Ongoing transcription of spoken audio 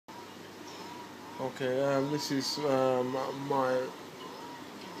Okay, this is my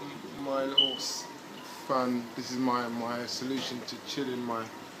little fan. This is my solution to chilling my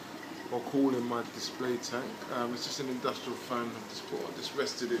or cooling my display tank. It's just an industrial fan. I just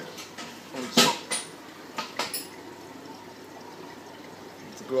rested it on top.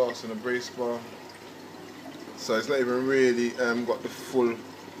 It's a glass and a brace bar, so it's not even really got the full.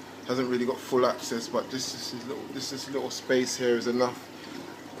 Hasn't really got full access, but this little space here is enough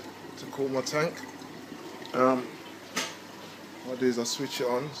to cool my tank. What I do is I switch it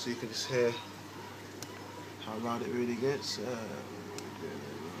on so you can just hear how loud it really gets.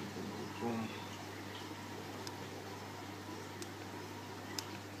 Boom.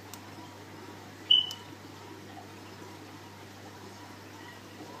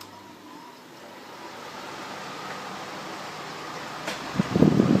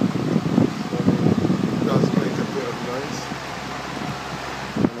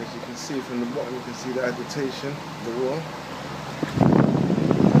 See from the bottom, you can see the agitation, the roar.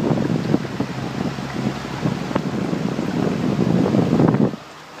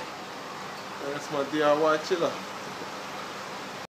 And that's my DIY chiller.